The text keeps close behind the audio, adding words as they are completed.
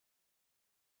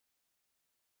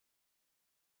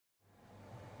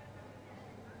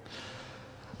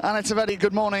And it's a very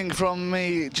good morning from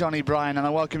me, Johnny Bryan, and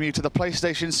I welcome you to the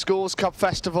PlayStation Schools Cup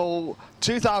Festival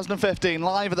 2015,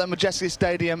 live at the Majestic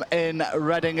Stadium in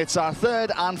Reading. It's our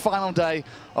third and final day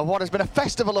of what has been a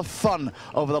festival of fun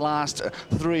over the last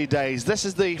 3 days. This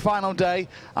is the final day,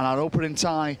 and our opening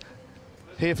tie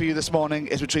here for you this morning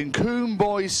is between Coombe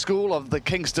Boys School of the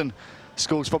Kingston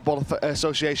Schools Football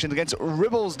Association against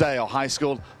Ribblesdale High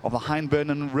School of the Hyndburn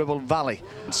and Ribble Valley.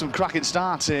 Some cracking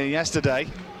starts here yesterday.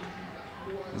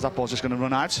 That ball's just going to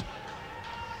run out.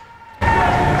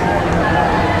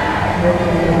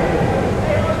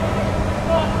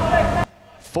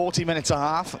 "40 minutes a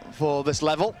half for this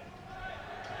level.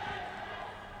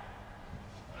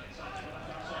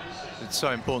 It's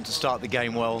so important to start the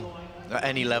game well at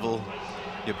any level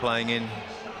you're playing in.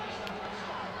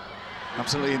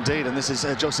 Absolutely indeed, and this is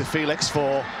Joseph Felix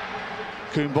for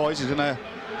Coombe Boys. He's going to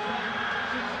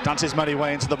dance his merry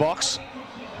way into the box.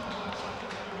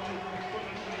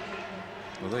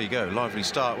 Well, there you go, lively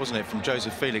start, wasn't it, from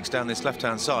Joseph Felix down this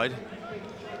left-hand side.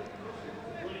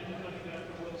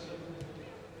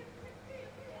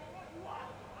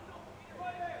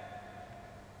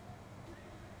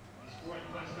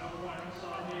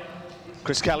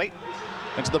 Chris Kelly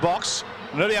into the box.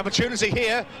 An early opportunity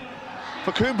here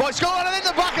for Coombe Boys. Scored and in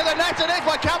the back of the net, and it's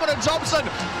by Cameron Thompson.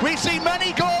 We've seen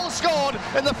many goals scored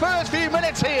in the first few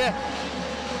minutes here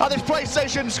at this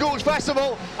PlayStation Schools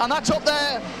Festival, and that's up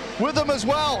there with them as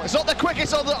well. It's not the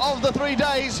quickest of the 3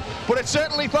 days, but it's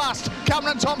certainly fast.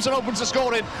 Cameron Thompson opens the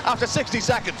scoring after 60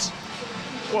 seconds.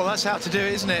 Well, that's how to do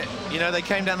it, isn't it? You know, they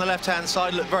came down the left-hand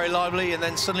side, looked very lively, and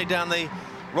then suddenly down the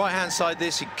right-hand side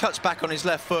he cuts back on his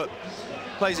left foot,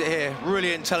 plays it here.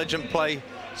 Really intelligent play.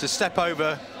 It's a step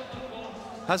over,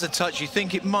 has a touch. You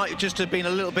think it might just have been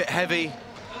a little bit heavy,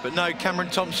 but no,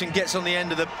 Cameron Thompson gets on the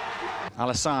end of the...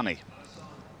 Alessani.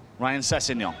 Ryan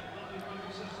Sessignon.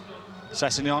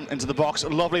 Sessignon into the box,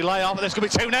 lovely layoff, this could be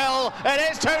 2-0,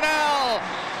 it is 2-0!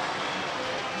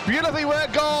 Beautifully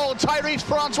worked goal, Tyrese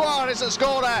Francois is the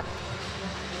scorer.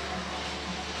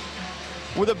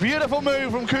 With a beautiful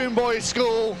move from Coombe Boys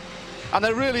School, and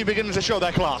they're really beginning to show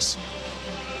their class.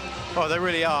 Oh, they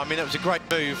really are. I mean, it was a great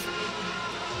move.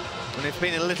 And they've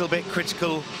been a little bit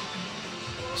critical.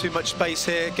 Too much space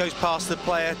here, goes past the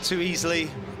player too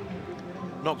easily.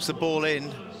 Knocks the ball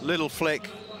in, little flick,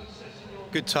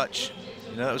 good touch.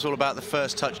 You know, it was all about the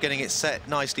first touch, getting it set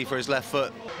nicely for his left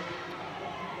foot.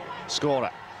 Scorer.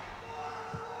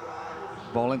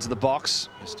 Ball into the box.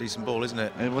 It's a decent ball, isn't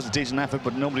it? It was a decent effort,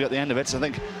 but nobody at the end of it. So I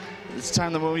think it's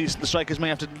time that the strikers may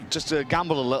have to just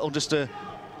gamble a little, just to...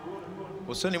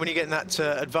 Well, certainly when you get in that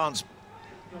advanced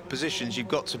positions, you've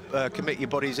got to commit your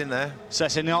bodies in there.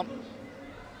 Sessignon.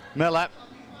 Miller.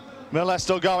 Miller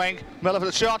still going. Miller for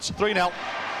the shot. 3-0.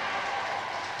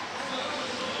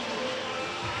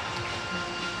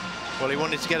 Well, he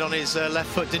wanted to get on his left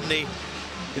foot, didn't he?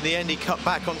 In the end, he cut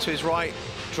back onto his right,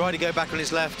 tried to go back on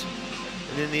his left,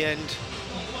 and in the end,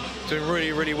 doing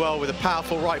really, really well with a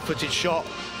powerful right-footed shot,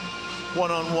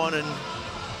 one-on-one, and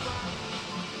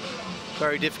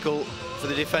very difficult for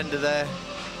the defender there,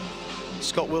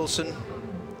 Scott Wilson.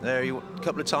 There, a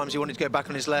couple of times he wanted to go back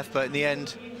on his left, but in the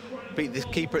end, beat the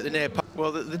keeper at the near post.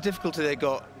 Well, the difficulty they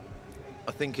got,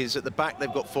 I think, is at the back.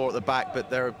 They've got 4 at the back, but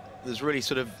there's really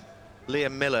sort of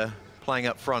Liam Miller playing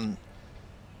up front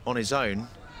on his own.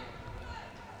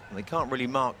 And they can't really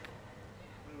mark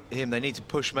him. They need to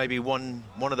push maybe one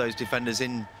of those defenders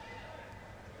into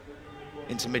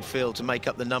midfield to make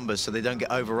up the numbers so they don't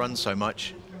get overrun so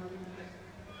much.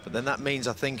 But then that means,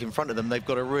 I think, in front of them, they've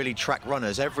got to really track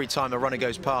runners. Every time a runner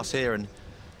goes past here, and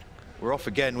we're off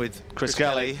again with Chris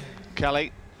Kelly.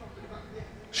 Kelly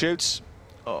shoots.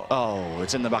 Oh,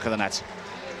 it's in the back of the net.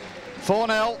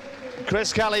 4-0.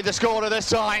 Chris Kelly, the scorer this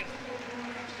time.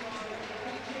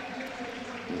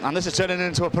 And this is turning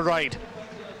into a parade.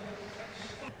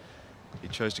 He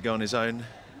chose to go on his own.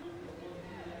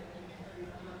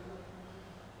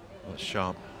 That's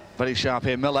sharp. Very sharp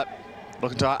here. Miller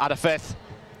looking to add a 5th,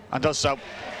 and does so.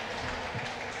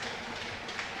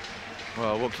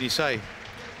 Well, what can you say?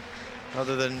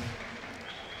 Other than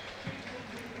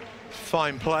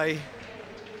fine play,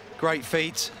 great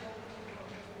feet,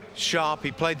 sharp.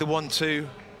 He played the 1-2,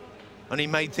 and he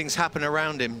made things happen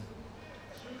around him.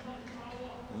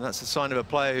 And that's the sign of a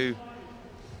player who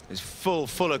is full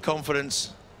of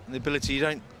confidence and the ability. You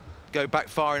don't go back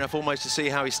far enough almost to see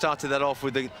how he started that off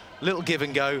with a little give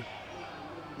and go.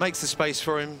 Makes the space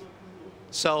for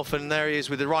himself, and there he is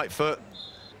with the right foot.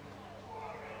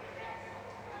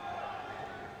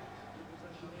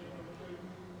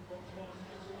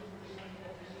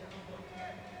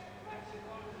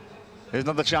 Here's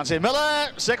another chance here.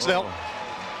 Miller, 6-0.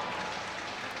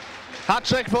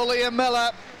 Hat-trick for Liam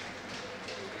Miller.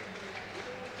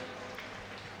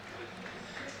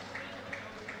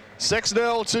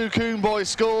 (6-0) to Coombe Boys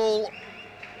School.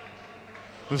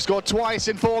 We've scored twice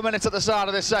in 4 minutes at the start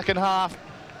of this second half.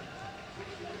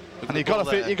 And you've got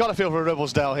to feel for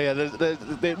Ribblesdale here.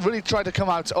 They really tried to come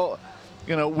out,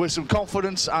 you know, with some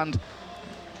confidence, and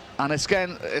it's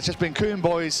just been Coombe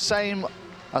Boys, same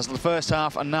as the first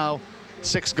half, and now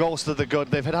 6 goals to the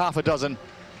good. They've hit half a dozen.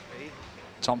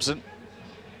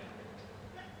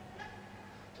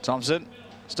 Thompson,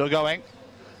 still going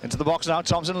into the box now.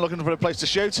 Thompson looking for a place to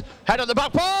shoot. Head at the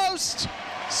back post.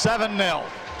 7-0.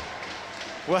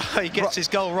 Well, he gets his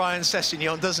goal, Ryan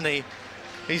Sessignon, doesn't he?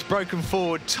 He's broken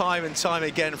forward time and time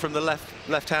again from the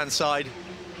left-hand side.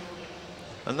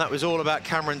 And that was all about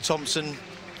Cameron Thompson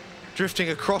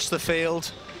drifting across the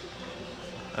field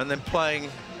and then playing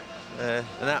an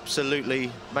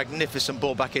absolutely magnificent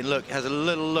ball back in. Look, has a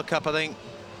little look up, I think,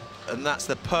 and that's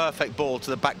the perfect ball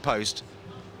to the back post.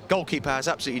 Goalkeeper has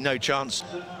absolutely no chance.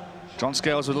 John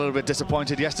Scales was a little bit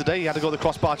disappointed yesterday. He had to go the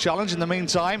crossbar challenge. In the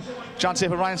meantime, chance here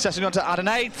for Ryan Sessignon to add an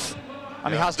 8th,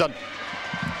 and he has done.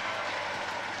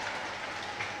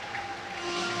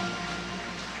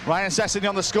 Ryan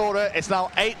Sessignon, the scorer. It's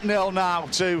now 8-0 now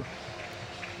to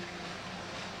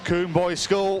Coombe Boys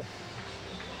School.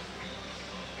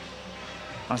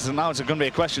 And so now it's going to be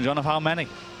a question, John, of how many.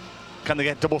 Can they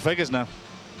get double figures now?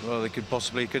 Well, they could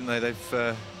possibly, couldn't they?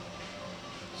 They've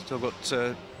still got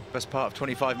best part of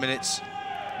 25 minutes.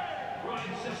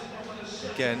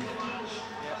 Again.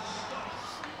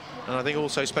 And I think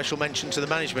also special mention to the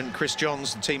management, Chris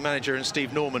Johns, the team manager, and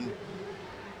Steve Norman,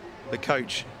 the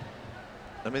coach.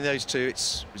 I mean, those two,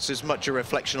 it's as much a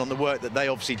reflection on the work that they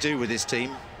obviously do with this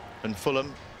team and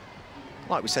Fulham.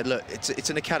 Like we said, look, it's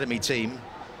an academy team.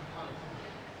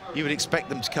 You would expect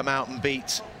them to come out and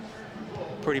beat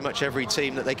pretty much every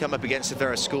team that they come up against if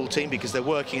they're a school team, because they're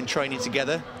working and training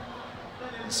together.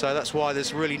 So that's why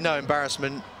there's really no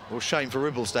embarrassment or shame for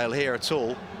Ribblesdale here at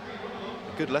all.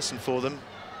 A good lesson for them.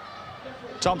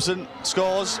 Thompson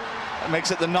scores and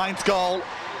makes it the 9th goal.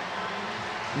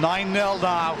 9-0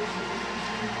 now.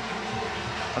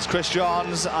 As Chris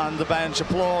Johns and the bench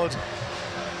applaud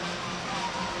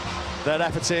their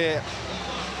efforts here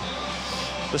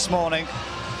this morning.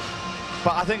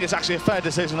 But I think it's actually a fair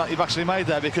decision that you've actually made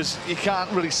there, because you can't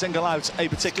really single out a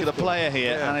particular player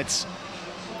here, and it's...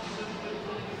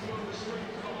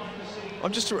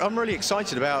 I'm really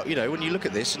excited about, you know, when you look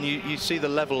at this and you see the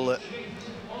level that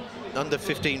under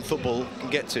 15 football can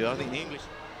get to. I think the English...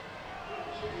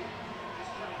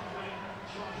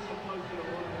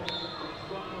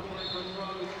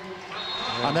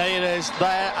 And there it is,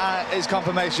 there is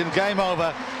confirmation, game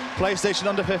over. PlayStation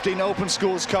Under 15 Open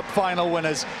Schools Cup final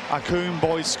winners are Coombe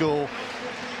Boys School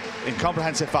in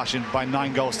comprehensive fashion by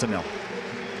 9-0.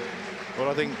 Well,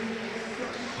 I think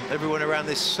everyone around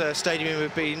this stadium who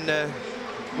have been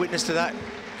witness to that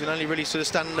can only really sort of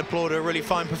stand and applaud a really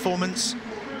fine performance.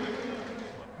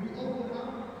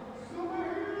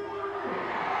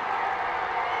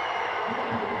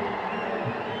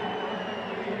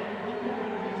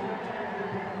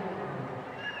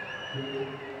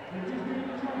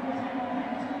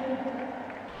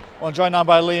 Well, I'm joined now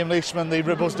by Liam Leishman, the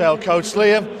Ribblesdale coach.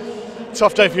 Liam,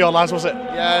 tough day for your lads, was it?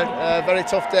 Yeah, very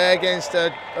tough day against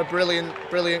a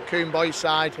brilliant Coombe Boys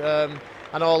side.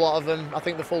 I know a lot of them. I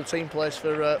think the full team plays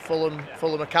for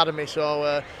Fulham Academy,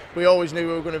 so we always knew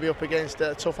we were going to be up against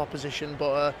a tough opposition.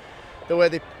 But the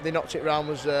way they knocked it round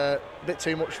was a bit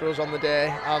too much for us on the day,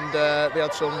 and they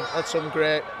had some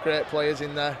great players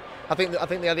in there. I think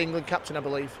they had England captain, I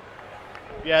believe.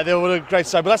 Yeah, they were a great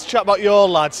side. But let's chat about your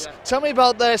lads. Yeah. Tell me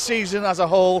about their season as a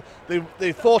whole.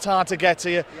 They fought hard to get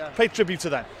here. Yeah. Pay tribute to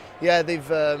them. Yeah,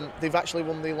 they've actually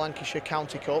won the Lancashire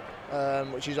County Cup,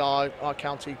 which is our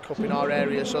county cup in our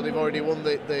area. So they've already won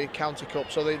the County Cup.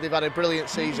 So they've had a brilliant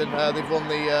season. They've won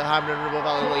the Hyman and Ribble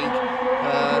Valley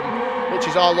League, which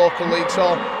is our local league.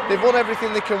 So they've won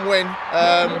everything they can win.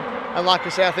 And like I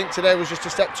say, I think today was just a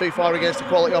step too far against a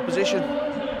quality opposition.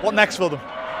 What next for them?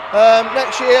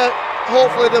 Next year,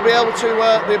 hopefully they'll be able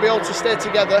to stay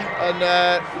together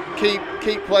and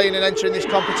keep playing and entering this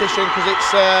competition, because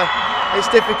it's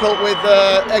difficult with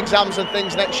exams and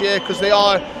things next year, because they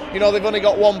are, you know, they've only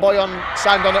got one boy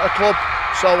signed on at a club,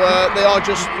 so they are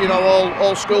just, you know,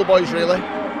 all schoolboys really.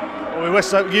 Well, we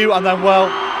wish you and them well.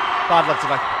 Bad luck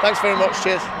today. Thanks very much.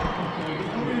 Cheers.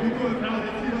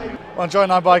 Well, I'm joined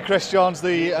now by Chris Johns,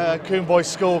 the Coombe Boys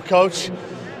School coach.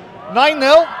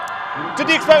 9-0. Did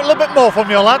you expect a little bit more from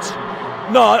your lads?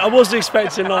 No, I wasn't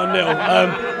expecting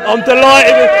 9-0. I'm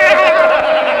delighted.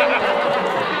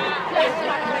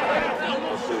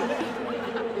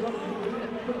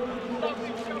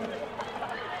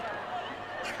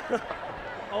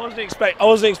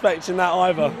 wasn't expecting that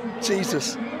either.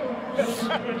 Jesus.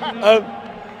 No,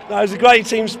 it was a great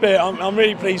team spirit. I'm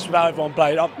really pleased with how everyone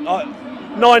played.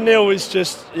 9-0 is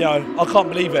just, I can't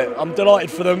believe it. I'm delighted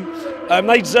for them.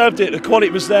 They deserved it. The quality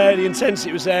was there, the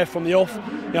intensity was there from the off.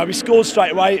 We scored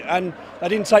straight away and they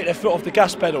didn't take their foot off the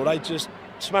gas pedal. They just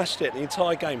smashed it the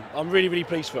entire game. I'm really, really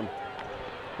pleased for them.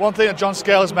 One thing that John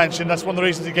Scales mentioned, that's one of the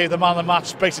reasons he gave the man of the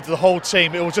match basically to the whole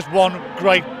team. It was just one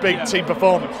great big team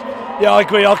performance. Yeah, I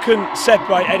agree. I couldn't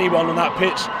separate anyone on that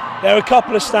pitch. There were a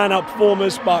couple of stand-up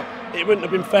performers, but it wouldn't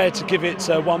have been fair to give it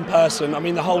to one person. I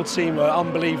mean, the whole team were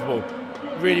unbelievable.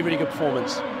 Really, really good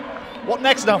performance. What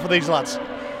next now for these lads?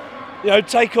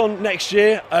 Take on next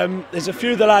year. There's a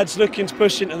few of the lads looking to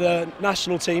push into the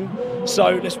national team,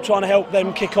 so let's try and help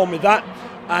them kick on with that.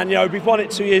 And we've won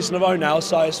it 2 years in a row now,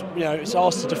 so it's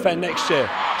ours to defend next year.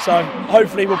 So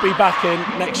hopefully we'll be back in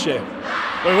next year.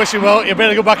 We wish you well. You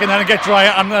better go back in there and get dry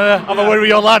and have a word with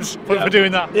your lads for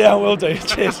doing that. Yeah, we'll do.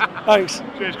 Cheers. Thanks.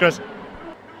 Cheers, Chris.